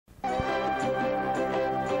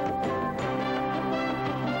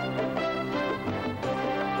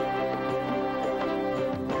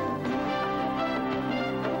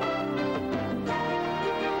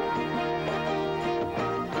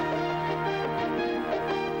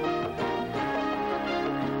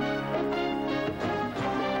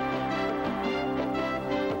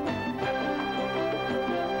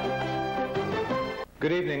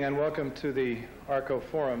Good evening and welcome to the ARCO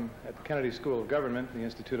Forum at the Kennedy School of Government, the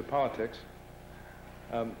Institute of Politics.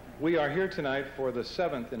 We are here tonight for the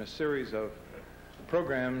seventh in a series of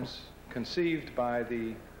programs conceived by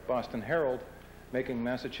the Boston Herald, Making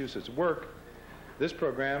Massachusetts Work. This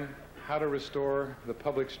program, How to Restore the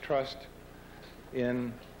Public's Trust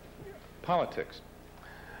in Politics.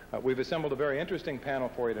 We've assembled a very interesting panel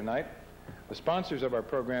for you tonight. The sponsors of our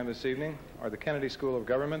program this evening are the Kennedy School of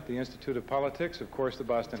Government, the Institute of Politics, of course the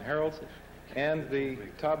Boston Herald, and the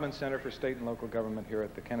Taubman Center for State and Local Government here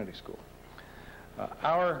at the Kennedy School.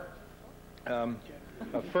 Our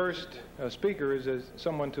first speaker is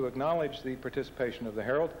someone to acknowledge the participation of the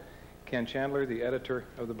Herald, Ken Chandler, the editor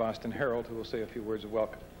of the Boston Herald, who will say a few words of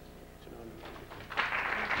welcome.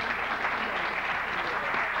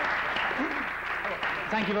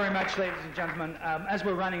 Thank you very much, ladies and gentlemen. As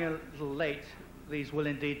we're running a little late, these will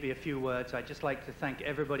indeed be a few words. I'd just like to thank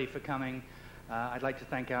everybody for coming. I'd like to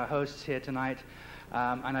thank our hosts here tonight.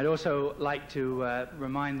 And I'd also like to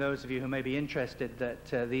remind those of you who may be interested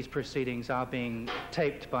that these proceedings are being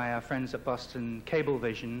taped by our friends at Boston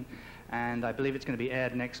Cablevision, and I believe it's going to be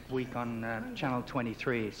aired next week on Channel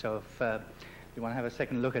 23. So if you want to have a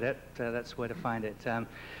second look at it, that's where to find it.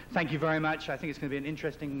 Thank you very much. I think it's going to be an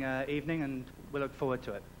interesting evening, and we look forward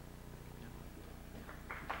to it.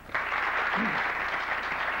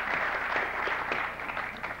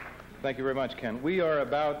 Thank you very much, Ken. We are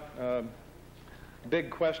about big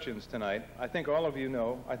questions tonight. I think all of you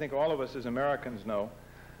know, I think all of us as Americans know,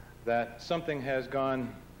 that something has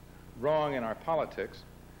gone wrong in our politics.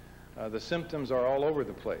 The symptoms are all over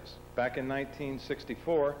the place. Back in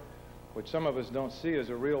 1964, which some of us don't see as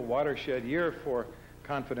a real watershed year for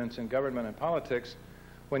confidence in government and politics,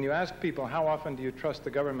 when you ask people how often do you trust the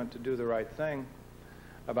government to do the right thing,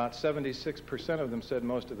 about 76% of them said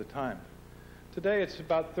most of the time. Today it's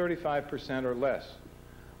about 35% or less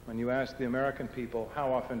when you ask the American people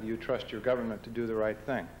how often do you trust your government to do the right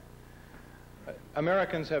thing.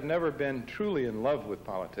 Americans have never been truly in love with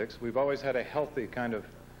politics. We've always had a healthy kind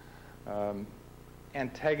of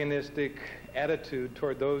antagonistic attitude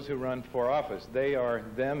toward those who run for office. They are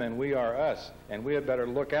them and we are us, and we had better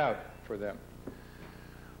look out for them.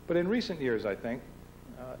 But in recent years, I think,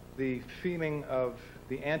 the feeling of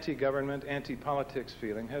the anti-government, anti-politics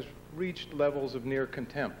feeling has reached levels of near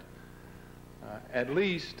contempt. At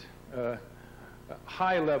least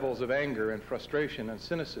high levels of anger and frustration and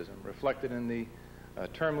cynicism reflected in the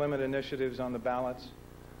term limit initiatives on the ballots,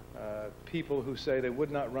 people who say they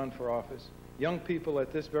would not run for office, young people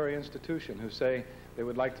at this very institution who say they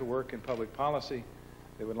would like to work in public policy,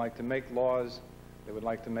 they would like to make laws, they would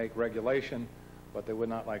like to make regulation, but they would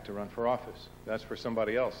not like to run for office. That's for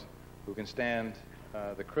somebody else who can stand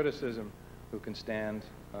the criticism, who can stand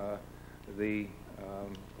the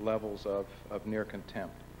levels of near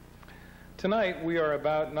contempt. Tonight we are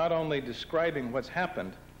about not only describing what's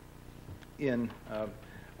happened in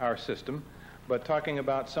our system, but talking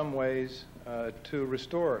about some ways to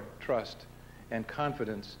restore trust and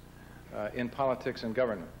confidence in politics and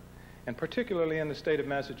government, and particularly in the state of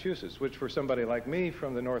Massachusetts, which for somebody like me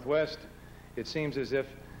from the Northwest, it seems as if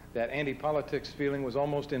that anti-politics feeling was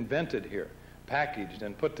almost invented here, packaged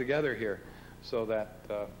and put together here so that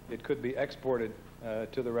it could be exported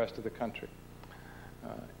to the rest of the country.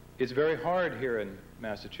 It's very hard here in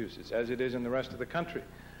Massachusetts, as it is in the rest of the country,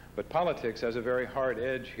 but politics has a very hard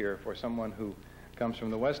edge here for someone who comes from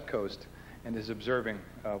the West Coast and is observing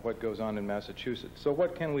what goes on in Massachusetts. So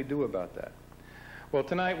what can we do about that? Well,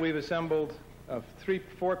 tonight we've assembled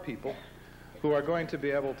 4 people who are going to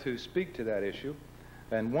be able to speak to that issue,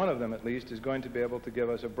 and one of them at least is going to be able to give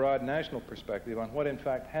us a broad national perspective on what in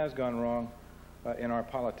fact has gone wrong in our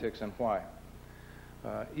politics and why.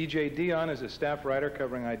 E.J. Dionne is a staff writer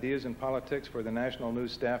covering ideas in politics for the national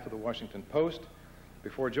news staff of the Washington Post.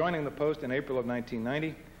 Before joining the Post in April of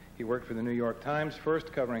 1990, he worked for the New York Times,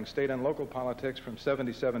 first covering state and local politics from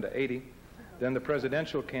 77 to 80, then the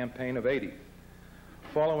presidential campaign of 80.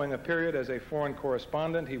 Following a period as a foreign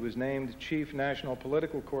correspondent, he was named chief national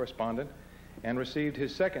political correspondent and received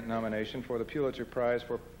his second nomination for the Pulitzer Prize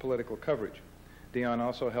for political coverage. Dionne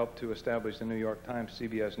also helped to establish the New York Times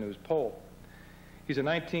CBS News poll. He's a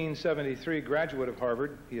 1973 graduate of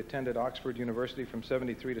Harvard. He attended Oxford University from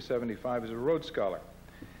 73 to 75 as a Rhodes Scholar.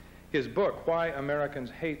 His book, Why Americans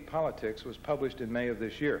Hate Politics, was published in May of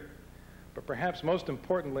this year. But perhaps most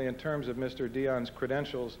importantly in terms of Mr. Dionne's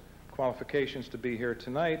credentials, qualifications to be here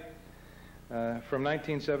tonight, from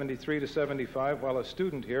 1973 to 75, while a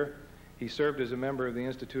student here, he served as a member of the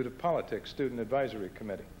Institute of Politics Student Advisory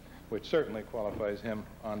Committee, which certainly qualifies him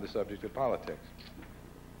on the subject of politics.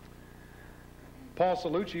 Paul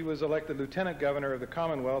Cellucci was elected Lieutenant Governor of the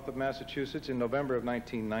Commonwealth of Massachusetts in November of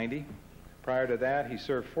 1990. Prior to that, he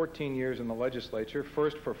served 14 years in the legislature,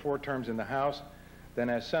 first for 4 terms in the House, then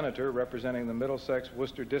as senator representing the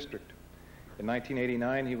Middlesex-Worcester District. In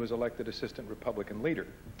 1989, he was elected Assistant Republican Leader.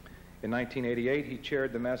 In 1988, he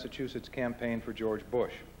chaired the Massachusetts campaign for George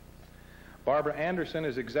Bush. Barbara Anderson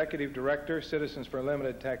is Executive Director, Citizens for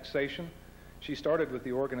Limited Taxation. She started with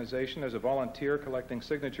the organization as a volunteer collecting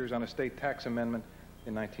signatures on a state tax amendment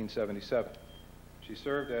in 1977. She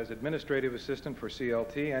served as Administrative Assistant for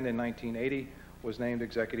CLT and in 1980 was named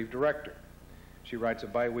Executive Director. She writes a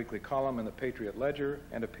bi-weekly column in the Patriot Ledger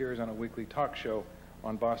and appears on a weekly talk show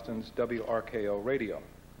on Boston's WRKO radio.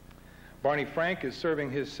 Barney Frank is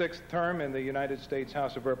serving his 6th term in the United States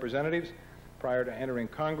House of Representatives. Prior to entering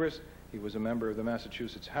Congress, he was a member of the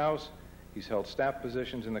Massachusetts House. He's held staff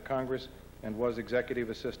positions in the Congress and was Executive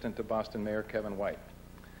Assistant to Boston Mayor Kevin White.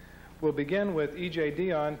 We'll begin with E.J.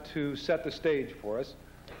 Dionne to set the stage for us,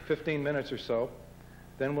 15 minutes or so.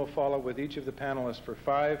 Then we'll follow with each of the panelists for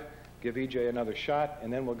 5, give E.J. another shot,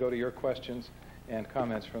 and then we'll go to your questions and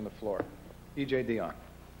comments from the floor. E.J. Dionne.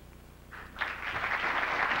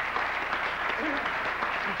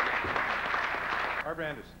 Barbara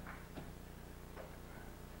Anderson.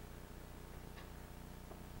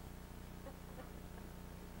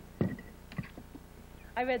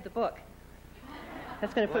 I read the book.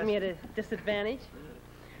 That's going to put me at a disadvantage.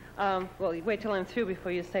 Well, wait till I'm through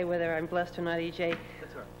before you say whether I'm blessed or not, E.J.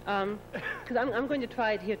 That's all right. Because I'm going to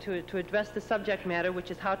try here to address the subject matter,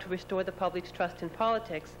 which is how to restore the public's trust in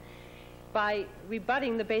politics, by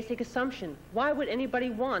rebutting the basic assumption. Why would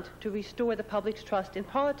anybody want to restore the public's trust in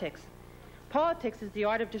politics? Politics is the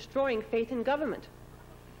art of destroying faith in government.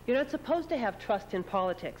 You're not supposed to have trust in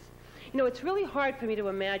politics. You know, it's really hard for me to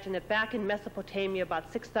imagine that back in Mesopotamia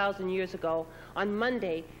about 6,000 years ago, on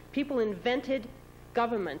Monday, people invented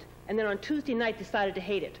government and then on Tuesday night decided to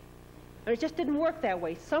hate it. And it just didn't work that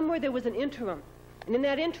way. Somewhere there was an interim. And in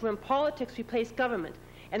that interim, politics replaced government.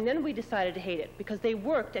 And then we decided to hate it because they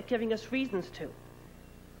worked at giving us reasons to.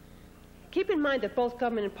 Keep in mind that both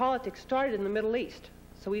government and politics started in the Middle East.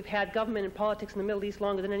 So we've had government and politics in the Middle East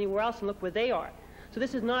longer than anywhere else, and look where they are. So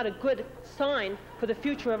this is not a good sign for the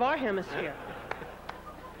future of our hemisphere.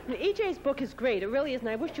 E.J.'s book is great. It really is, and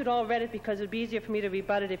I wish you'd all read it because it would be easier for me to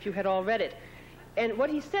rebut it if you had all read it. And what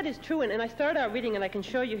he said is true, and I started out reading, and I can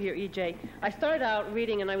show you here, E.J. I started out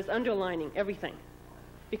reading, and I was underlining everything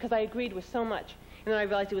because I agreed with so much. And then I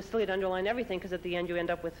realized it was silly to underline everything because at the end you end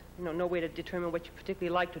up with no way to determine what you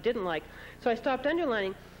particularly liked or didn't like. So I stopped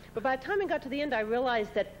underlining. But by the time I got to the end, I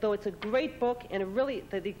realized that though it's a great book, and it really,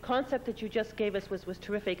 the concept that you just gave us was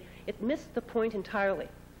terrific, it missed the point entirely.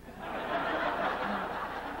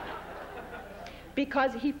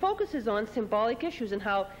 Because he focuses on symbolic issues and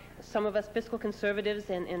how some of us fiscal conservatives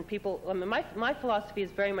and people, I mean, my philosophy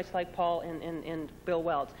is very much like Paul and Bill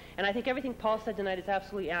Weld's. And I think everything Paul said tonight is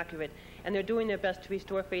absolutely accurate. And they're doing their best to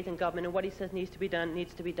restore faith in government, and what he says needs to be done,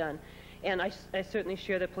 needs to be done. And I certainly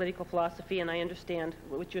share the political philosophy, and I understand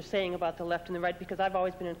what you're saying about the left and the right, because I've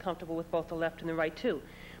always been uncomfortable with both the left and the right, too.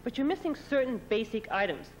 But you're missing certain basic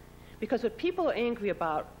items, because what people are angry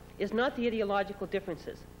about is not the ideological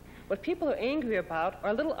differences. What people are angry about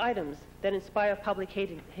are little items that inspire public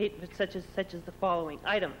hate such as the following.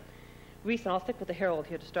 Item. I'll stick with the Herald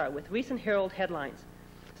here to start with. Recent Herald headlines.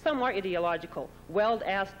 Some are ideological. Weld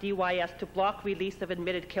asked DYS to block release of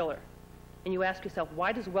admitted killer. And you ask yourself,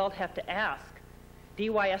 why does Weld have to ask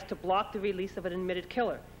DYS to block the release of an admitted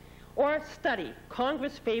killer? Or study,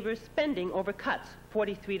 Congress favors spending over cuts,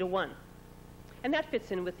 43-1. And that fits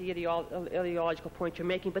in with the ideological point you're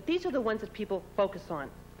making, but these are the ones that people focus on.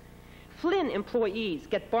 Flynn employees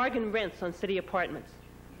get bargain rents on city apartments.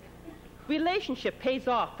 Relationship pays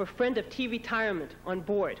off for friend of T retirement on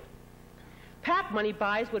board. PAC money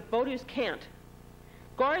buys what voters can't.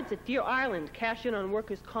 Guards at Deer Island cash in on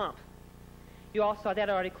workers' comp. You all saw that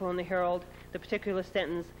article in the Herald, the particular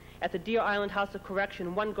sentence. At the Deer Island House of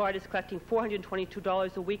Correction, one guard is collecting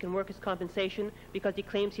 $422 a week in workers' compensation because he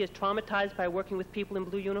claims he is traumatized by working with people in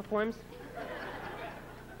blue uniforms.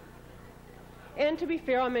 And to be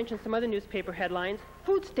fair, I'll mention some other newspaper headlines.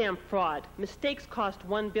 Food stamp fraud. Mistakes cost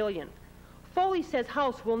 $1 billion. Foley says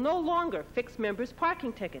House will no longer fix members'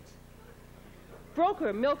 parking tickets.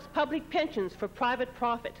 Broker milks public pensions for private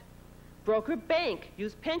profit. Broker bank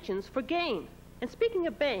used pensions for gain. And speaking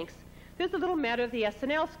of banks, there's the little matter of the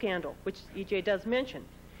SNL scandal, which E.J. does mention.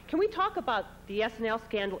 Can we talk about the SNL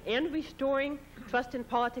scandal and restoring trust in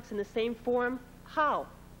politics in the same forum? How?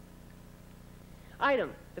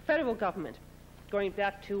 Item, the federal government, going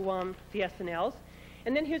back to the SNLs.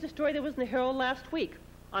 And then here's a story that was in the Herald last week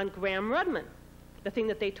on Graham Rudman. the thing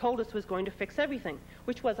that they told us was going to fix everything,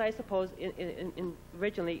 which was, I suppose,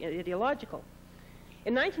 originally ideological.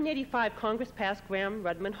 In 1985, Congress passed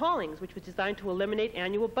Graham-Rudman-Hollings, which was designed to eliminate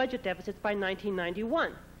annual budget deficits by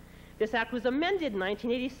 1991. This act was amended in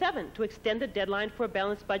 1987 to extend the deadline for a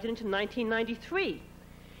balanced budget into 1993.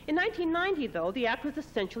 In 1990, though, the act was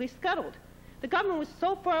essentially scuttled. The government was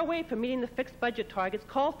so far away from meeting the fixed budget targets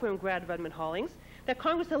called for in Graham-Rudman-Hollings that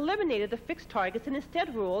Congress eliminated the fixed targets and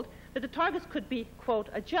instead ruled that the targets could be, quote,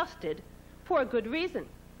 adjusted for a good reason.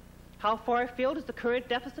 How far afield is the current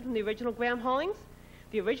deficit from the original Graham-Hollings?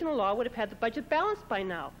 The original law would have had the budget balanced by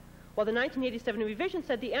now, while the 1987 revision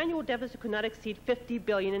said the annual deficit could not exceed $50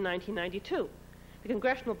 billion in 1992. The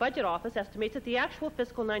Congressional Budget Office estimates that the actual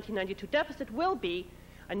fiscal 1992 deficit will be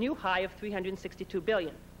a new high of $362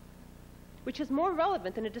 billion, which is more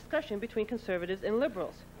relevant than a discussion between conservatives and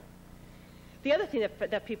liberals. The other thing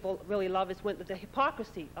that people really love is the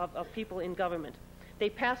hypocrisy of people in government. They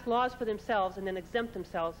pass laws for themselves and then exempt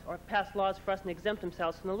themselves, or pass laws for us and exempt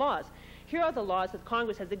themselves from the laws. Here are the laws that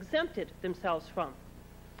Congress has exempted themselves from.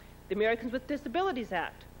 The Americans with Disabilities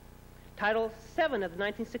Act, Title VII of the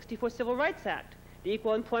 1964 Civil Rights Act, the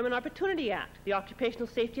Equal Employment Opportunity Act, the Occupational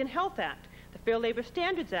Safety and Health Act, the Fair Labor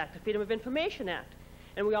Standards Act, the Freedom of Information Act.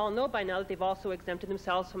 And we all know by now that they've also exempted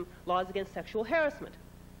themselves from laws against sexual harassment.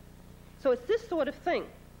 So it's this sort of thing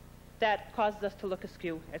that causes us to look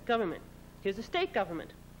askew at government. Here's the state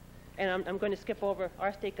government. And I'm going to skip over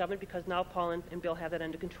our state government because now Paul and Bill have that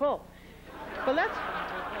under control. But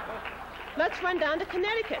let's run down to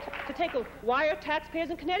Connecticut to take a why are taxpayers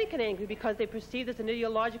in Connecticut angry because they perceive there's an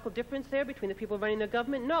ideological difference there between the people running their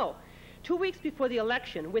government? No. 2 weeks before the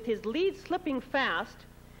election, with his lead slipping fast,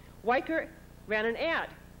 Weicker ran an ad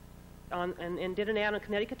and did an ad on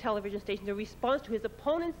Connecticut television stations in response to his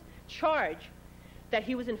opponent's charge that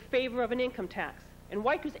he was in favor of an income tax. And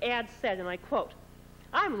Weicker's ad said, and I quote,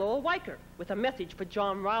 "I'm Lowell Weicker with a message for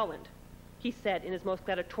John Rowland," he said in his most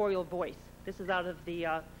gladiatorial voice. This is out of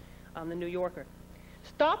the New Yorker.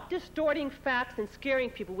 "Stop distorting facts and scaring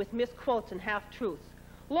people with misquotes and half-truths.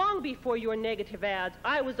 Long before your negative ads,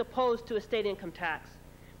 I was opposed to a state income tax.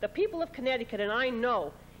 The people of Connecticut, and I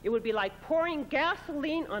know, it would be like pouring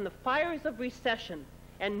gasoline on the fires of recession,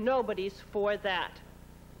 and nobody's for that."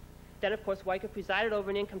 Then, of course, Weicker presided over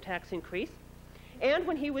an income tax increase. And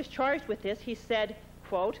when he was charged with this, he said,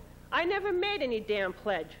 quote, "I never made any damn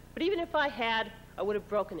pledge, but even if I had, I would have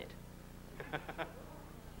broken it."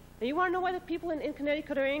 And you want to know why the people in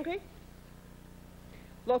Connecticut are angry?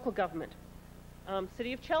 Local government.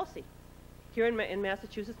 City of Chelsea, here in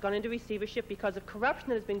Massachusetts, gone into receivership because of corruption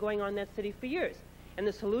that has been going on in that city for years. And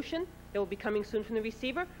the solution that will be coming soon from the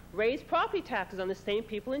receiver, raise property taxes on the same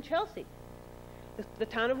people in Chelsea. The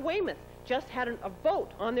town of Weymouth just had a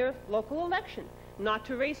vote on their local election not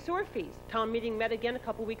to raise sewer fees. Town meeting met again a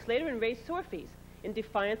couple weeks later and raised sewer fees in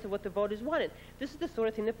defiance of what the voters wanted. This is the sort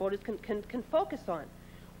of thing that voters can focus on.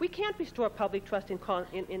 We can't restore public trust in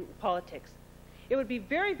politics. It would be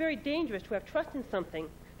very, very dangerous to have trust in something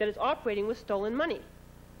that is operating with stolen money.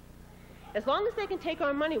 As long as they can take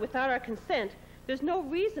our money without our consent, there's no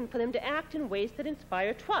reason for them to act in ways that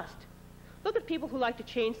inspire trust. Look at people who like to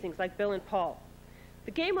change things like Bill and Paul.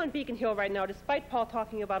 The game on Beacon Hill right now, despite Paul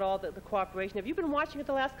talking about all the cooperation, have you been watching it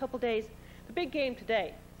the last couple days? The big game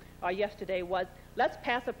today, yesterday, was let's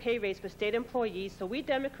pass a pay raise for state employees so we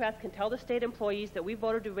Democrats can tell the state employees that we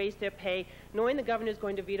voted to raise their pay, knowing the governor is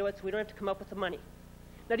going to veto it so we don't have to come up with the money.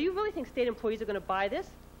 Now, do you really think state employees are going to buy this?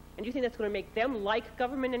 And do you think that's going to make them like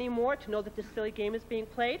government anymore, to know that this silly game is being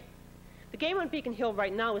played? The game on Beacon Hill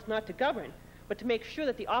right now is not to govern, but to make sure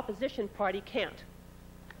that the opposition party can't.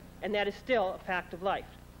 And that is still a fact of life.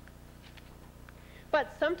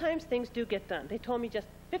 But sometimes things do get done. They told me just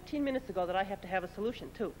 15 minutes ago that I have to have a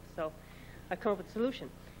solution, too. So I come up with a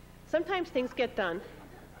solution. Sometimes things get done,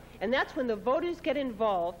 and that's when the voters get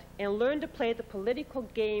involved and learn to play the political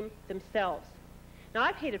game themselves. Now,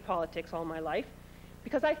 I've hated politics all my life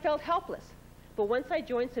because I felt helpless. But once I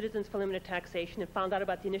joined Citizens for Limited Taxation and found out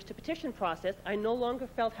about the initiative petition process, I no longer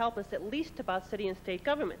felt helpless, at least about city and state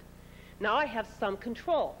government. Now I have some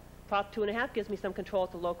control. Prop 2.5 gives me some control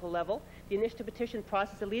at the local level. The initiative petition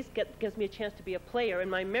process at least gives me a chance to be a player, and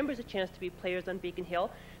my members a chance to be players on Beacon Hill.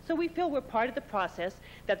 So we feel we're part of the process,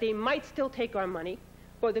 that they might still take our money,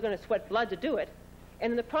 but they're going to sweat blood to do it.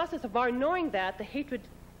 And in the process of our knowing that, the hatred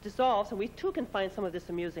dissolves, and we too can find some of this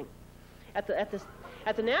amusing. At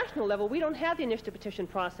the national level, we don't have the initiative petition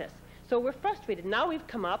process. So we're frustrated. Now we've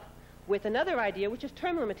come up with another idea, which is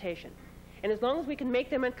term limitation. And as long as we can make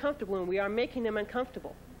them uncomfortable, and we are making them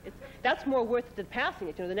uncomfortable, that's more worth it than passing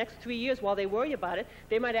it. You know, the next 3 years, while they worry about it,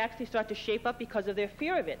 they might actually start to shape up because of their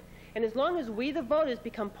fear of it. And as long as we, the voters,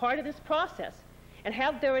 become part of this process and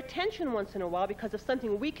have their attention once in a while because of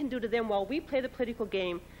something we can do to them while we play the political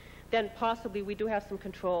game, then possibly we do have some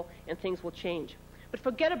control and things will change. But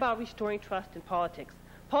forget about restoring trust in politics.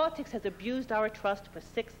 Politics has abused our trust for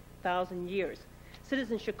 6,000 years.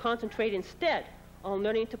 Citizens should concentrate instead on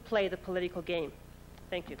learning to play the political game.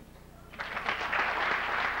 Thank you.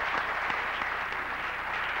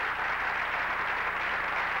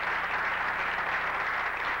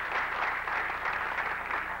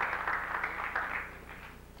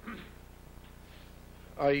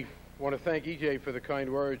 I want to thank EJ for the kind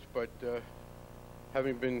words, but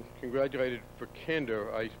having been congratulated for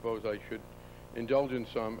candor, I suppose I should indulge in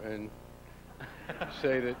some and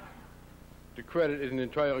say that the credit isn't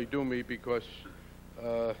entirely due me because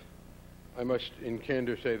I must, in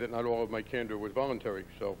candor, say that not all of my candor was voluntary,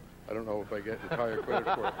 so I don't know if I get entire credit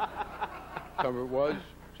for it. Some of it was,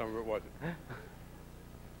 some of it wasn't.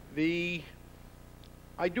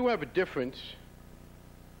 I do have a difference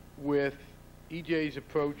with EJ's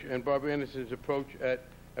approach and Barbara Anderson's approach at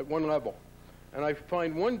one level. And I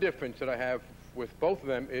find one difference that I have with both of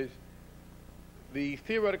them is the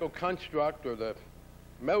theoretical construct or the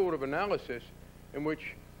mode of analysis in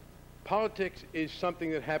which politics is something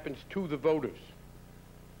that happens to the voters.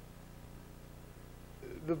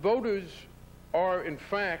 The voters are, in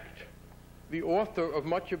fact, the author of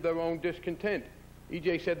much of their own discontent.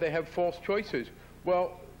 EJ said they have false choices.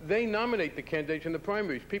 Well, they nominate the candidates in the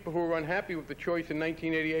primaries. People who are unhappy with the choice in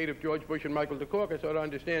 1988 of George Bush and Michael Dukakis ought to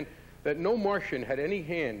understand that no Martian had any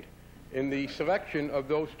hand in the selection of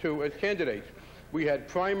those two as candidates. We had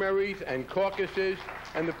primaries and caucuses,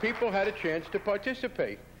 and the people had a chance to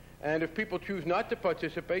participate. And if people choose not to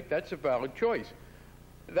participate, that's a valid choice.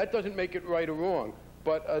 That doesn't make it right or wrong.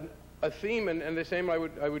 But a theme, and the same I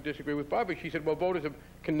would disagree with Barbara. She said, well, voters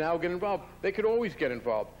can now get involved. They could always get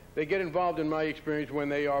involved. They get involved, in my experience, when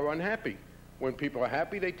they are unhappy. When people are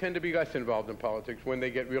happy, they tend to be less involved in politics. When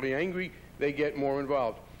they get really angry, they get more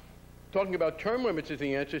involved. Talking about term limits as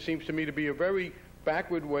the answer seems to me to be a very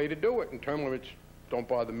backward way to do it. And term limits don't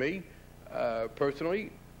bother me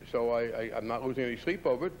personally, so I'm not losing any sleep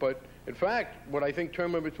over it. But in fact, what I think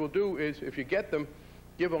term limits will do is, if you get them,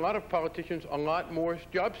 give a lot of politicians a lot more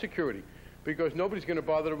job security, because nobody's going to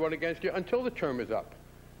bother to run against you until the term is up.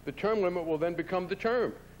 The term limit will then become the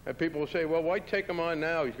term. And people will say, well, why take him on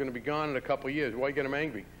now? He's going to be gone in a couple of years. Why get him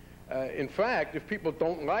angry? In fact, if people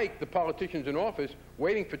don't like the politicians in office,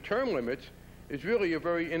 waiting for term limits is really a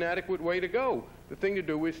very inadequate way to go. The thing to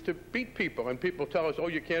do is to beat people. And people tell us, oh,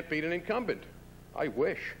 you can't beat an incumbent. I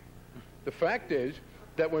wish. The fact is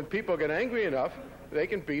that when people get angry enough, they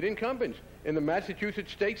can beat incumbents. In the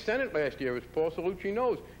Massachusetts State Senate last year, as Paul Cellucci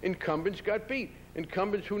knows, incumbents got beat.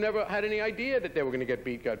 Incumbents who never had any idea that they were going to get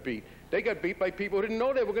beat got beat. They got beat by people who didn't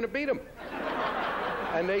know they were going to beat them.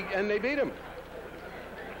 and they beat them.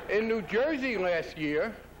 In New Jersey last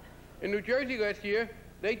year,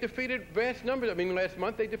 they defeated vast numbers. I mean, last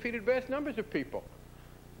month they defeated vast numbers of people.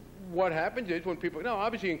 What happens is when people, now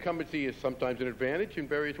obviously incumbency is sometimes an advantage in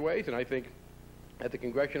various ways, and I think at the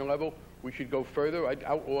congressional level we should go further. I'd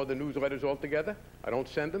outlaw the newsletters altogether. I don't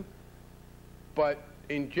send them. But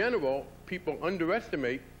in general, people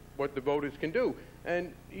underestimate what the voters can do.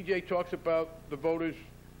 And EJ talks about the voters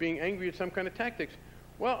being angry at some kind of tactics.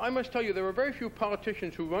 Well, I must tell you, there are very few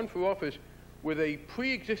politicians who run for office with a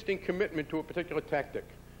pre-existing commitment to a particular tactic.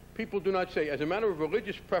 People do not say, as a matter of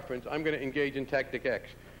religious preference, I'm going to engage in tactic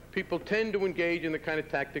X. People tend to engage in the kind of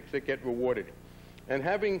tactics that get rewarded. And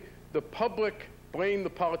having the public blame the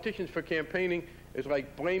politicians for campaigning is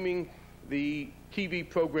like blaming the TV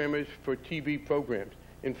programmers for TV programs.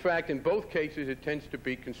 In fact, in both cases, it tends to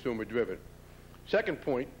be consumer-driven. Second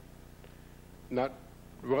point, not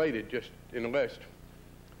related, just in the list,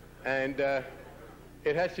 and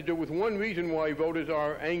it has to do with one reason why voters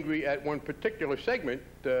are angry at one particular segment,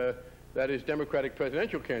 that is Democratic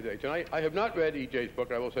presidential candidates. And I have not read EJ's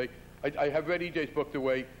book, I will say. I have read EJ's book the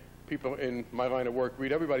way people in my line of work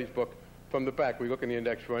read everybody's book from the back. We look in the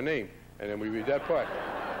index for a name, and then we read that part.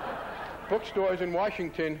 Bookstores in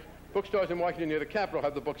Washington near the Capitol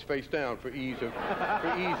have the books face down for ease of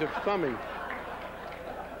thumbing.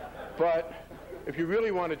 But if you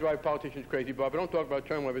really want to drive politicians crazy, Bob, don't talk about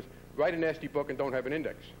term limits. Write a nasty book and don't have an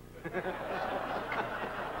index.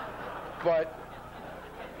 But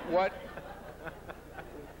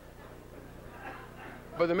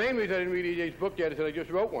the main reason I didn't read EJ's book yet is that I just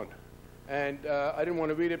wrote one. And I didn't want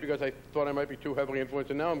to read it because I thought I might be too heavily influenced,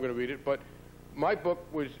 and now I'm going to read it. But my book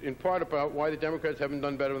was in part about why the Democrats haven't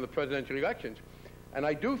done better in the presidential elections. And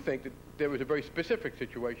I do think that there was a very specific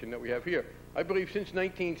situation that we have here. I believe since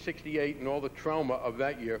 1968 and all the trauma of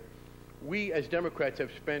that year, we as Democrats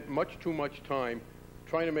have spent much too much time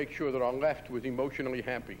trying to make sure that our left was emotionally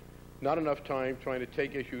happy. Not enough time trying to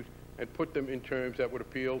take issues and put them in terms that would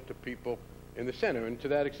appeal to people in the center. And to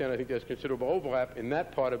that extent, I think there's considerable overlap in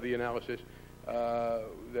that part of the analysis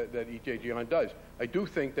that E.J. Dionne does. I do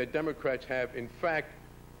think that Democrats have, in fact,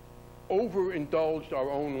 overindulged our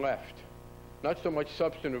own left, not so much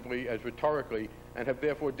substantively as rhetorically, and have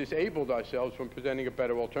therefore disabled ourselves from presenting a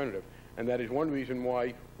better alternative. And that is one reason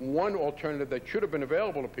why one alternative that should have been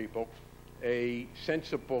available to people, a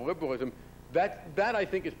sensible liberalism, that I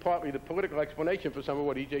think is partly the political explanation for some of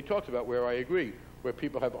what E.J. talks about, where I agree, where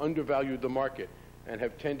people have undervalued the market and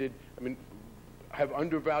have tended, have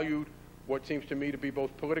undervalued what seems to me to be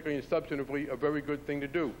both politically and substantively a very good thing to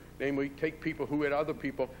do, namely take people who hit other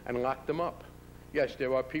people and lock them up. Yes,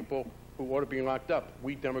 there are people who ought to be locked up.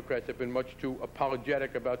 We Democrats have been much too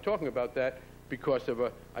apologetic about talking about that because of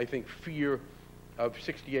I think, fear of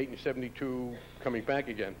 68 and 72 coming back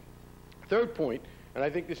again. Third point, and I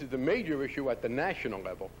think this is the major issue at the national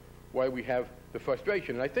level, why we have the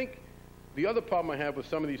frustration. And I think the other problem I have with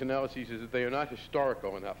some of these analyses is that they are not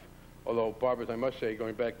historical enough. Although Barbara's, I must say,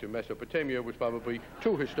 going back to Mesopotamia was probably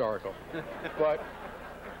too historical. But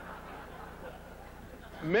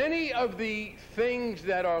many of the things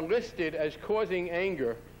that are listed as causing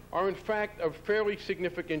anger are in fact of fairly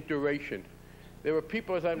significant duration. There are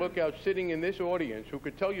people, as I look out, sitting in this audience who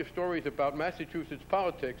could tell you stories about Massachusetts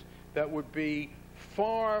politics that would be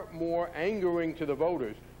far more angering to the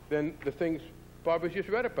voters than the things Barbara's just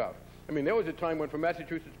read about. I mean, there was a time when, for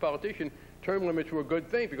Massachusetts politicians, term limits were a good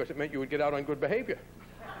thing because it meant you would get out on good behavior.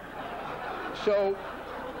 So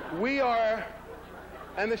we are,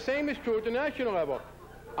 and the same is true at the national level.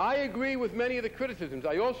 I agree with many of the criticisms.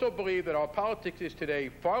 I also believe that our politics is today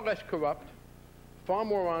far less corrupt, far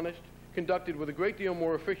more honest, conducted with a great deal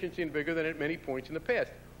more efficiency and vigor than at many points in the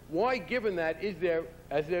past. Why, given that, is there,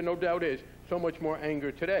 as there no doubt is, so much more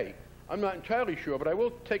anger today? I'm not entirely sure, but I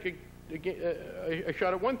will take a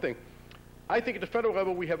shot at one thing. I think at the federal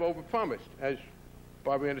level we have overpromised, as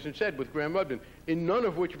Barbara Anderson said, with Graham-Rudman, in none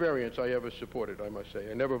of which variants I ever supported, I must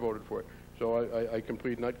say. I never voted for it. So I can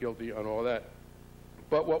plead not guilty on all that.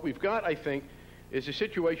 But what we've got, I think, is a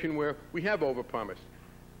situation where we have overpromised.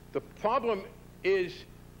 The problem is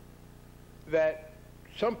that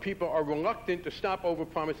some people are reluctant to stop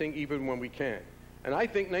overpromising even when we can. And I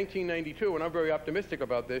think 1992, and I'm very optimistic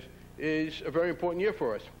about this, is a very important year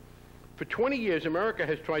for us. For 20 years, America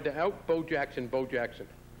has tried to out-Bo Jackson Bo Jackson.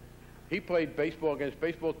 He played baseball against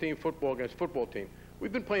baseball team, football against football team.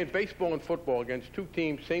 We've been playing baseball and football against two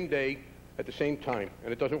teams same day at the same time,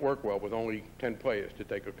 and it doesn't work well with only 10 players to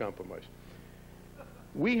take a compromise.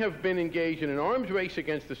 We have been engaged in an arms race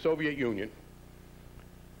against the Soviet Union,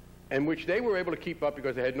 in which they were able to keep up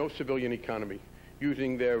because they had no civilian economy,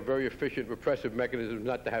 using their very efficient repressive mechanisms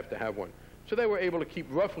not to have one. So they were able to keep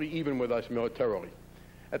roughly even with us militarily.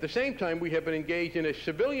 At the same time, we have been engaged in a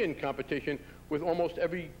civilian competition with almost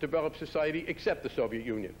every developed society except the Soviet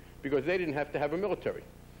Union, because they didn't have to have a military.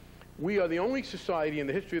 We are the only society in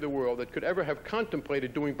the history of the world that could ever have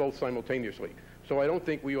contemplated doing both simultaneously. So I don't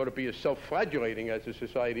think we ought to be as self-flagellating as a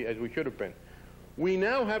society as we should have been. We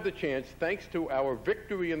now have the chance, thanks to our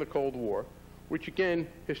victory in the Cold War, which again,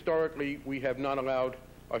 historically, we have not allowed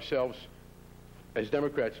ourselves as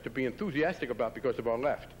Democrats to be enthusiastic about because of our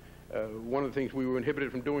left. One of the things we were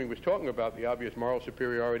inhibited from doing was talking about the obvious moral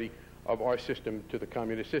superiority of our system to the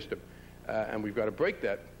communist system. And we've got to break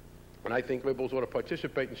that. And I think liberals ought to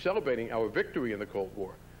participate in celebrating our victory in the Cold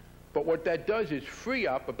War. But what that does is free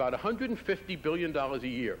up about $150 billion a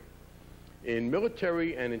year in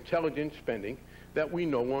military and intelligence spending that we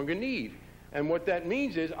no longer need. And what that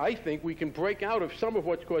means is, I think we can break out of some of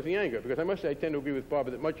what's causing anger, because I must say I tend to agree with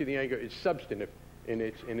Barbara that much of the anger is substantive in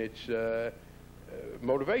its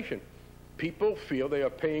motivation. People feel they are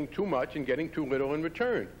paying too much and getting too little in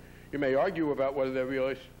return. You may argue about whether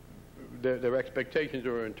their expectations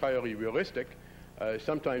are entirely realistic.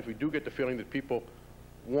 Sometimes we do get the feeling that people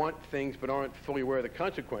want things but aren't fully aware of the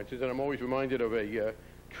consequences, and I'm always reminded of a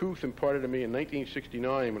truth imparted to me in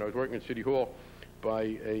 1969 when I was working in City Hall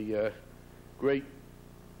by a great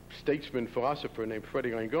statesman philosopher named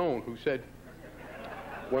Freddie Langone, who said,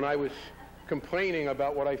 when I was complaining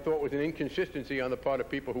about what I thought was an inconsistency on the part of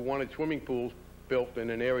people who wanted swimming pools built in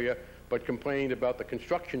an area but complained about the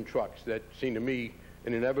construction trucks that seemed to me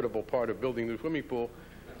an inevitable part of building the swimming pool,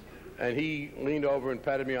 and he leaned over and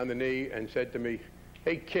patted me on the knee and said to me,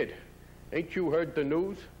 "Hey kid, ain't you heard the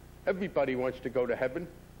news? Everybody wants to go to heaven,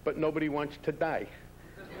 but nobody wants to die."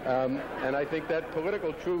 And I think that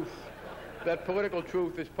political truth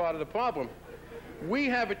is part of the problem. We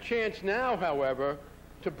have a chance now, however,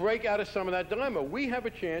 to break out of some of that dilemma. We have a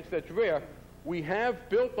chance that's rare. We have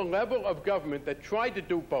built a level of government that tried to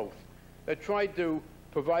do both, that tried to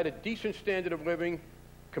provide a decent standard of living,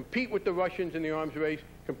 compete with the Russians in the arms race,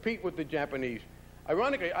 compete with the Japanese.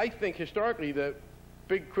 Ironically, I think historically the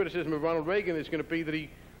big criticism of Ronald Reagan is going to be that he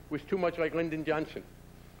was too much like Lyndon Johnson,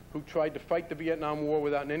 who tried to fight the Vietnam War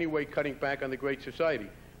without in any way cutting back on the Great Society.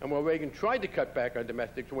 And while Reagan tried to cut back on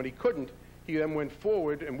domestics, when he couldn't, he then went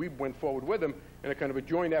forward, and we went forward with him in a kind of a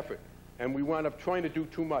joint effort. And we wound up trying to do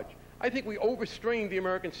too much. I think we overstrained the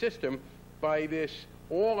American system by this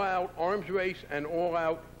all-out arms race and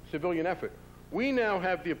all-out civilian effort. We now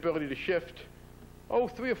have the ability to shift, 3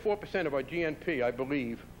 or 4% of our GNP, I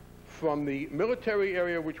believe, from the military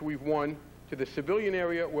area which we've won to the civilian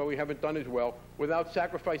area where we haven't done as well, without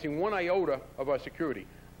sacrificing one iota of our security.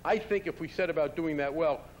 I think if we set about doing that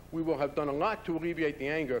well, we will have done a lot to alleviate the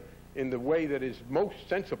anger in the way that is most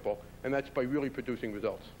sensible, and that's by really producing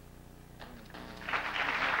results.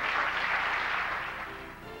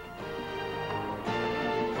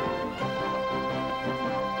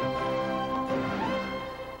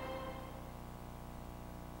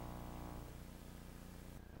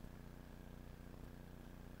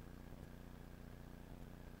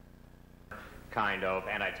 Kind of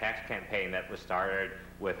anti-tax campaign that was started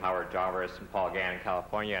with Howard Jarvis and Paul Gann in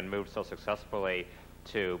California and moved so successfully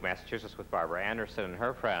to Massachusetts with Barbara Anderson and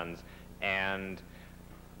her friends. And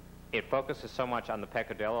it focuses so much on the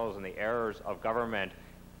peccadillos and the errors of government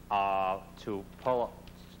to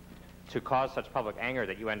cause such public anger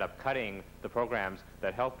that you end up cutting the programs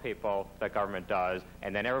that help people that government does,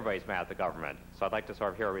 and then everybody's mad at the government. So I'd like to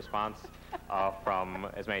sort of hear a response from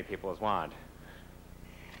as many people as want.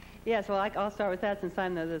 Yes, well, I'll start with that since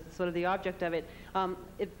I'm sort of the object of it.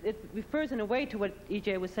 It refers in a way to what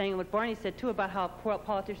E.J. was saying and what Barney said, too, about how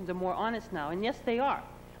politicians are more honest now. And yes, they are.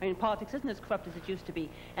 I mean, politics isn't as corrupt as it used to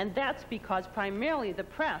be. And that's because primarily the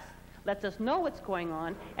press lets us know what's going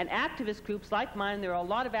on, and activist groups like mine, there are a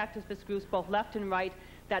lot of activist groups, both left and right,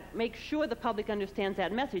 that make sure the public understands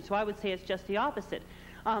that message. So I would say it's just the opposite.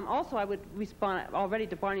 Also, I would respond already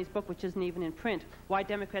to Barney's book, which isn't even in print, Why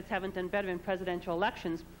Democrats Haven't Done Better in Presidential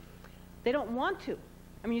Elections. They don't want to.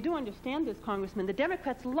 I mean, you do understand this, Congressman. The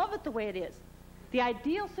Democrats love it the way it is. The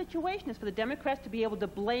ideal situation is for the Democrats to be able to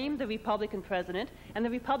blame the Republican president and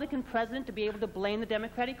the Republican president to be able to blame the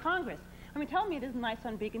Democratic Congress. I mean, tell me it isn't nice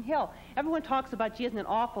on Beacon Hill. Everyone talks about, gee, isn't it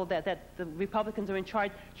awful that the Republicans are in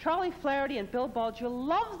charge. Charlie Flaherty and Bill Bulger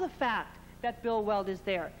love the fact that Bill Weld is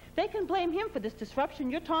there. They can blame him for this disruption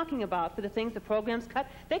you're talking about, for the things the program's cut.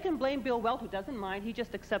 They can blame Bill Weld, who doesn't mind. He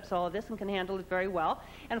just accepts all of this and can handle it very well.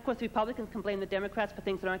 And, of course, the Republicans can blame the Democrats for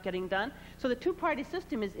things that aren't getting done. So the two-party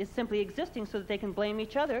system is simply existing so that they can blame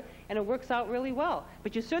each other, and it works out really well.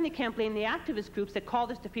 But you certainly can't blame the activist groups that call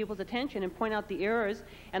this to people's attention and point out the errors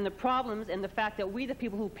and the problems and the fact that we, the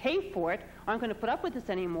people who pay for it, aren't going to put up with this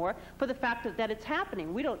anymore for the fact that it's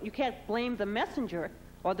happening. You can't blame the messenger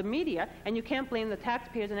or the media, and you can't blame the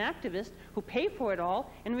taxpayers and activists who pay for it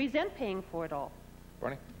all and resent paying for it all.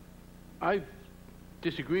 Barney? I've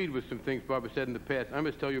disagreed with some things Barbara said in the past. I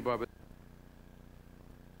must tell you, Barbara,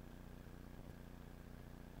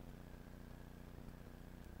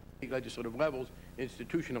 legislative levels,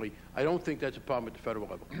 institutionally, I don't think that's a problem at the federal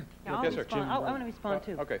level. Yeah, Yes, sir. I want to respond,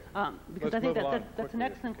 too. Okay. Because Let's I think move on that's an quickly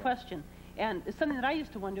if excellent we can. question. And it's something that I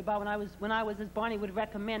used to wonder about when I was, as Barney would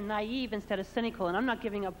recommend, naive instead of cynical. And I'm not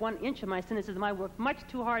giving up 1 inch of my cynicism. I work much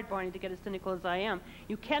too hard, Barney, to get as cynical as I am.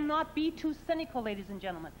 You cannot be too cynical, ladies and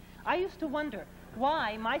gentlemen. I used to wonder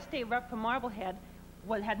why my state rep from Marblehead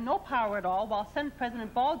had no power at all, while Senate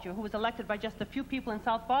President Bulger, who was elected by just a few people in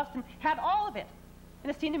South Boston, had all of it. And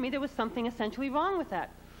it seemed to me there was something essentially wrong with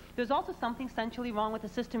that. There's also something essentially wrong with the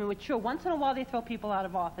system in which, sure, once in a while they throw people out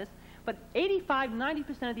of office, but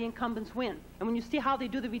 85–90% of the incumbents win. And when you see how they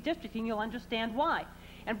do the redistricting, you'll understand why.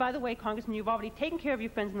 And by the way, Congressman, you've already taken care of your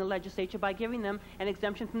friends in the legislature by giving them an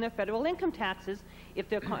exemption from their federal income taxes if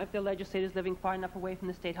their legislators living far enough away from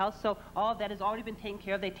the State House. So all of that has already been taken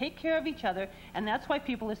care of. They take care of each other, and that's why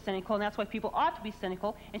people are cynical, and that's why people ought to be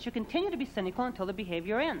cynical and should continue to be cynical until the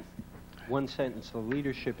behavior ends. One sentence: the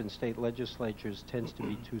leadership in state legislatures tends to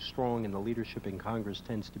be too strong, and the leadership in Congress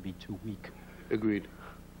tends to be too weak. Agreed.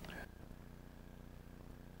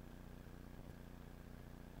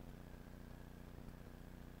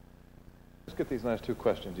 Let's get these last 2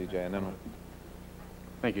 questions, E.J., and then we'll...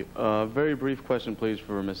 Thank you. Very brief question, please,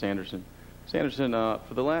 for Ms. Anderson. Ms. Anderson,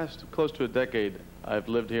 for the last close to a decade, I've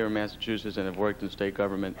lived here in Massachusetts and have worked in state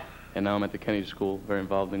government, and now I'm at the Kennedy School, very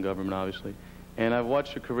involved in government, obviously. And I've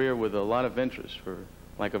watched your career with a lot of interest, for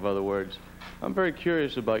lack of other words. I'm very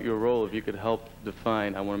curious about your role, if you could help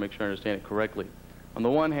define, I want to make sure I understand it correctly, On the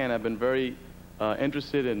one hand, I've been very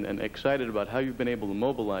interested and excited about how you've been able to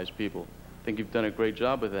mobilize people. I think you've done a great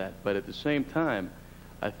job with that. But at the same time,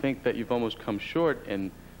 I think that you've almost come short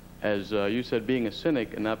in, as you said, being a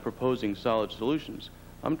cynic and not proposing solid solutions.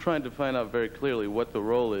 I'm trying to find out very clearly what the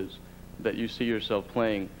role is that you see yourself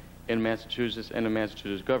playing in Massachusetts and the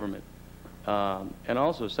Massachusetts government. And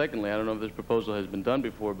also, secondly, I don't know if this proposal has been done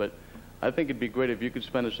before, but I think it'd be great if you could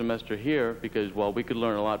spend a semester here, because while we could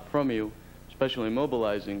learn a lot from you, especially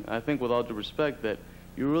mobilizing, I think with all due respect that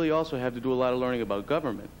you really also have to do a lot of learning about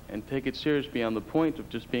government and take it serious beyond the point of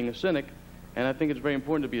just being a cynic. And I think it's very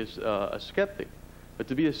important to be a skeptic. But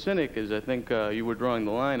to be a cynic, as I think you were drawing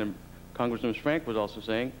the line, and Congressman Frank was also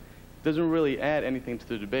saying, doesn't really add anything to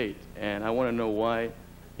the debate. And I want to know why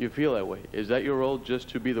you feel that way. Is that your role, just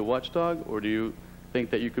to be the watchdog, or do you think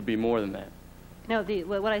that you could be more than that? No,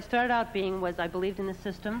 what I started out being was I believed in the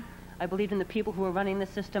system. I believed in the people who were running the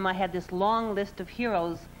system. I had this long list of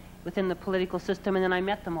heroes within the political system, and then I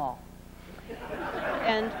met them all.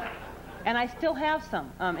 And I still have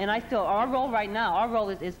some. Our role right now, our role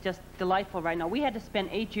is just delightful right now. We had to spend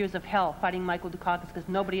 8 years of hell fighting Michael Dukakis because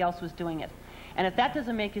nobody else was doing it. And if that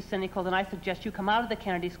doesn't make you cynical, then I suggest you come out of the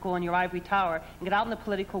Kennedy School in your ivory tower and get out in the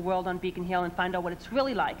political world on Beacon Hill and find out what it's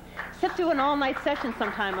really like. Sit through an all-night session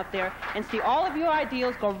sometime up there and see all of your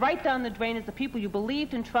ideals go right down the drain as the people you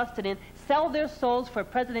believed and trusted in sell their souls for a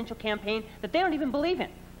presidential campaign that they don't even believe in.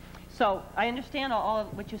 So I understand all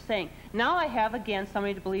of what you're saying. Now I have, again,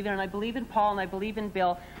 somebody to believe in, and I believe in Paul, and I believe in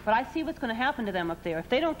Bill, but I see what's going to happen to them up there. If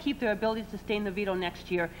they don't keep their ability to sustain the veto next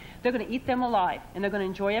year, they're going to eat them alive, and they're going to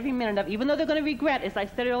enjoy every minute of it, even though they're going to regret, as I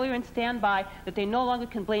said earlier, and stand by, that they no longer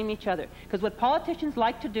can blame each other. Because what politicians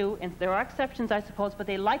like to do, and there are exceptions, I suppose, but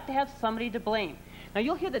they like to have somebody to blame. Now,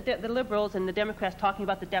 you'll hear the liberals and the Democrats talking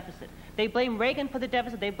about the deficit. They blame Reagan for the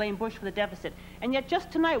deficit. They blame Bush for the deficit. And yet, just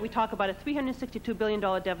tonight, we talk about a $362 billion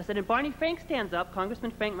deficit. And Barney Frank stands up,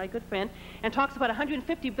 Congressman Frank, my good friend, and talks about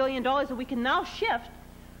 $150 billion that we can now shift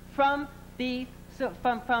from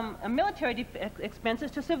military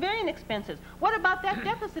expenses to civilian expenses. What about that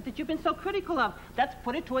deficit that you've been so critical of? Let's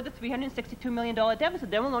put it toward the $362 million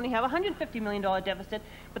deficit. Then we'll only have a $150 million deficit.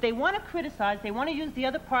 But they want to criticize, they want to use the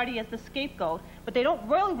other party as the scapegoat, but they don't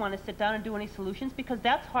really want to sit down and do any solutions because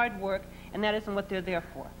that's hard work, and that isn't what they're there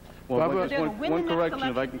for. Well, one correction,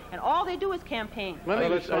 if I can. And all they do is campaign. I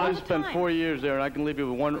just spent 4 years there, and I can leave you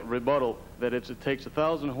with one rebuttal, that it takes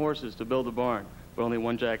 1,000 horses to build a barn, but only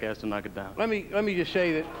one jackass to knock it down. Let me just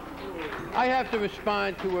say that I have to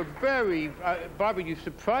respond to a very, Barbara, you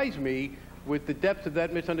surprised me with the depth of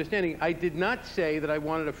that misunderstanding. I did not say that I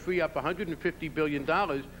wanted to free up $150 billion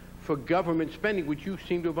for government spending, which you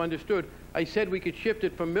seem to have understood. I said we could shift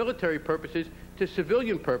it from military purposes to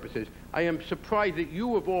civilian purposes. I am surprised that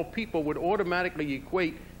you, of all people, would automatically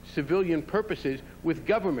equate civilian purposes with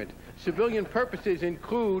government. Civilian purposes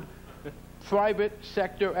include private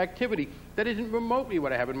sector activity. That isn't remotely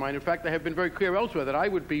what I have in mind. In fact, I have been very clear elsewhere that I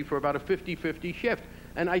would be for about a 50-50 shift.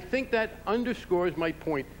 And I think that underscores my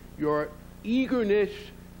point, your eagerness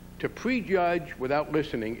to prejudge without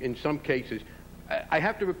listening in some cases. I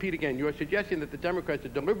have to repeat again, you're suggesting that the Democrats are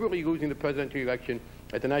deliberately losing the presidential election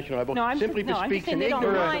at the national level simply to speak to ignorance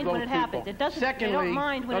of those people. It doesn't, secondly, they don't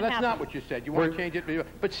mind when it happens. That's not what you said. You want to change it.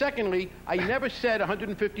 But secondly, I never said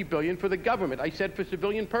 $150 billion for the government. I said for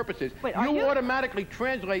civilian purposes. Wait, you automatically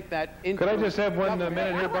translate that into... Could I just have 1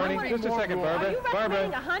 minute here, Barney? Just a second, Barbara. Are you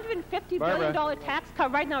recommending a $150 billion tax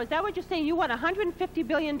cut right now? Is that what you're saying? You want a $150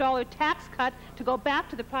 billion tax cut to go back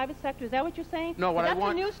to the private sector? Is that what you're saying? No, what I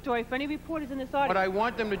want... That's a news story for any reporters in this audience. What I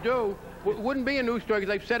want them to do wouldn't be a news story,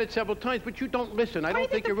 because I've said it several times, but you don't listen. I don't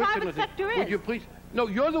think you're listening. Would you please? No,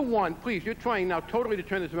 you're the one, please, you're trying now totally to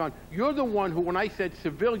turn this around. You're the one who, when I said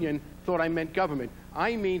civilian, thought I meant government.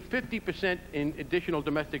 I mean 50% in additional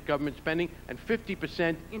domestic government spending and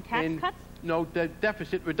 50% in tax cuts? No, the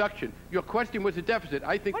deficit reduction. Your question was a deficit.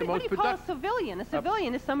 I think the most productive... What do you call a civilian? A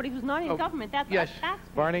civilian is somebody who's not in government. That's yes.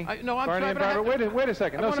 Barney, no, I'm Barney sorry, and Barbara, wait a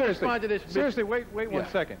second. No, seriously. To this seriously, wait 1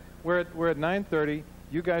 second. We're at 9:30.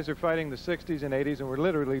 You guys are fighting the 60s and 80s, and we're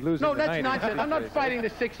literally losing the 90s. No, that's nonsense. I'm not fighting the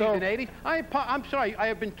 60s and 80s. I'm sorry. I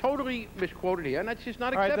have been totally misquoted here, and that's just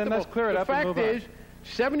not acceptable. All right, then let's clear it up and move on. The fact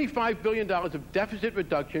is, $75 billion of deficit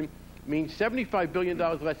reduction means $75 billion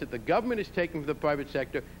less that the government is taking from the private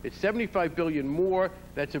sector. It's $75 billion more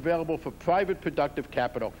that's available for private productive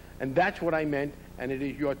capital. And that's what I meant, and it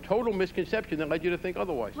is your total misconception that led you to think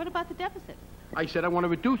otherwise. What about the deficit? I said I want to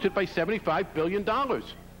reduce it by $75 billion.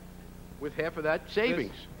 With half of that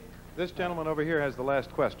savings. This gentleman over here has the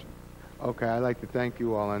last question. Okay, I'd like to thank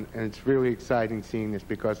you all, and it's really exciting seeing this,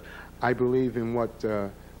 because I believe in what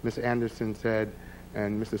Ms. Anderson said,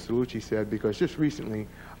 and Mr. Cellucci said, because just recently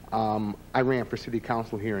I ran for city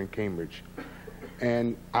council here in Cambridge.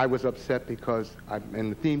 And I was upset because,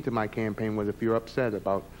 and the theme to my campaign was, if you're upset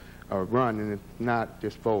about a run, and if not,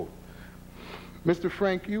 just vote. Mr.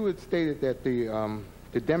 Frank, you had stated that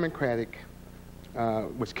the Democratic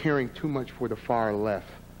was caring too much for the far left,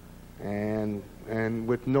 and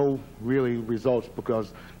with no really results,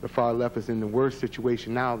 because the far left is in the worse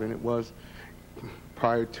situation now than it was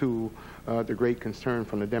prior to the great concern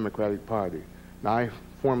from the Democratic Party. Now, I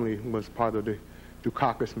formerly was part of the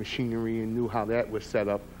Dukakis machinery and knew how that was set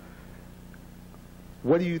up.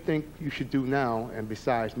 What do you think you should do now, and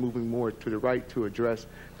besides moving more to the right, to address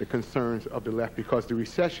the concerns of the left? Because the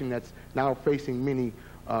recession that's now facing many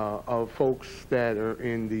of folks that are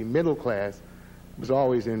in the middle class was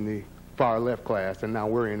always in the far left class, and now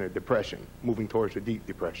we're in a depression, moving towards a deep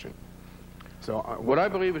depression. So what I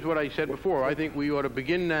believe is what I said before. I think we ought to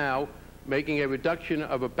begin now making a reduction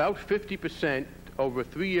of about 50% over a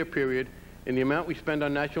 3-year period in the amount we spend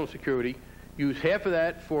on national security, use half of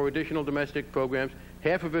that for additional domestic programs,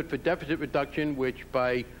 half of it for deficit reduction, which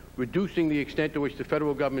by reducing the extent to which the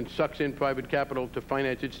federal government sucks in private capital to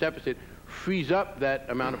finance its deficit, frees up that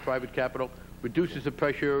amount of private capital, reduces the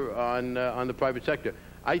pressure on the private sector.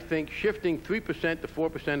 I think shifting 3% to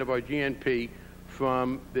 4% of our GNP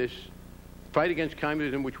from this fight against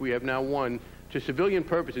communism, which we have now won, to civilian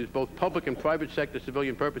purposes, both public and private sector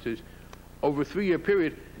civilian purposes, over a 3-year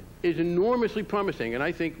period, is enormously promising. And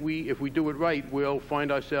I think if we do it right, we'll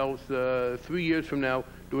find ourselves 3 years from now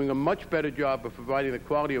doing a much better job of providing the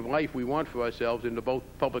quality of life we want for ourselves in both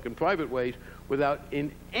public and private ways, without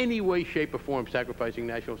in any way, shape, or form sacrificing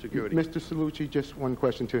national security. Mr. Cellucci, just one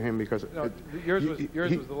question to him, because yours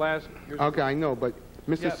was the last. Okay, I know, but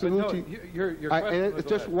Mr. Cellucci, your question was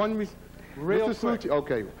just one. Real Mr. quick. Cellucci,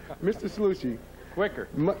 okay, Mr. Cellucci, Quicker.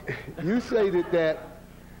 You stated that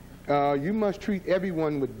you must treat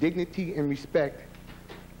everyone with dignity and respect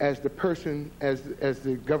as the person, as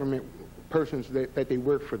the government persons that they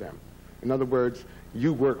work for them. In other words,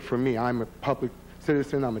 you work for me. I'm a public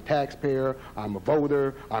citizen, I'm a taxpayer, I'm a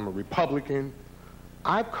voter, I'm a Republican.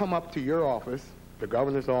 I've come up to your office, the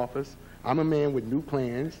governor's office. I'm a man with new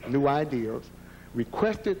plans, new ideas,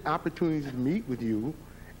 requested opportunities to meet with you,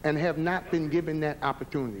 and have not been given that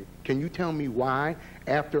opportunity. Can you tell me why,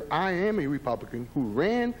 after I am a Republican who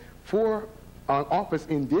ran for office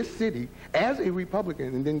in this city as a Republican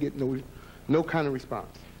and didn't get no kind of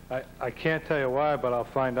response? I can't tell you why, but I'll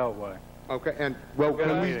find out why. Okay, and well,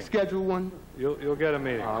 can we schedule one? You'll get a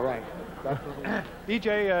meeting. All right.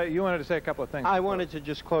 EJ, you wanted to say a couple of things. I wanted to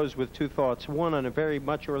just close with 2 thoughts. One, on a very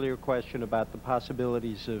much earlier question about the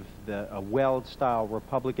possibilities of a Weld-style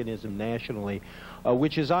republicanism nationally,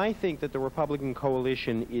 which is, I think, that the Republican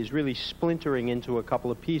coalition is really splintering into a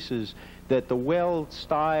couple of pieces, that the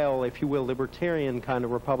Weld-style, if you will, libertarian kind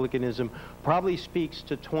of republicanism probably speaks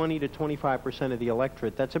to 20 to 25% of the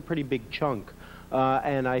electorate. That's a pretty big chunk.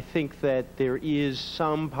 And I think that there is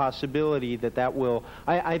some possibility that will,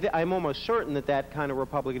 I'm almost certain that kind of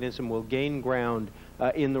republicanism will gain ground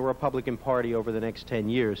in the Republican Party over the next 10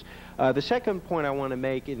 years. The second point I want to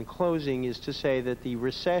make in closing is to say that the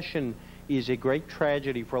recession is a great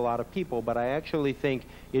tragedy for a lot of people, but I actually think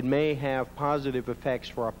it may have positive effects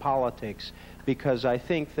for our politics, because I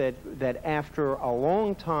think that after a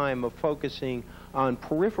long time of focusing on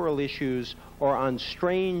peripheral issues or on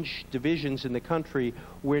strange divisions in the country,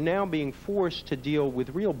 we're now being forced to deal with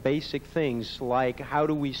real basic things like how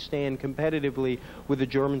do we stand competitively with the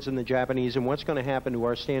Germans and the Japanese, and what's going to happen to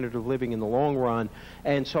our standard of living in the long run.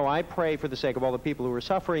 And so I pray, for the sake of all the people who are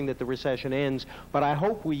suffering, that the recession ends, but I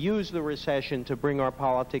hope we use the recession to bring our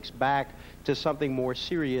politics back to something more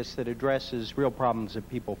serious that addresses real problems that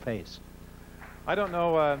people face. I don't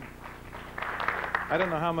know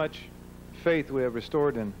how much faith we have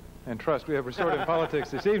restored and trust we have restored in politics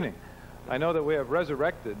this evening. I know that we have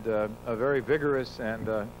resurrected a very vigorous and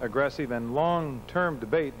aggressive and long-term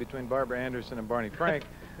debate between Barbara Anderson and Barney Frank,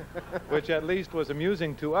 which at least was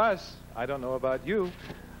amusing to us. I don't know about you.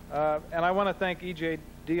 And I want to thank E.J.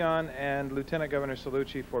 Dionne and Lieutenant Governor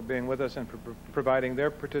Cellucci for being with us and for providing their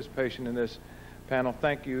participation in this panel.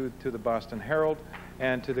 Thank you to the Boston Herald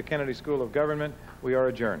and to the Kennedy School of Government. We are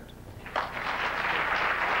adjourned.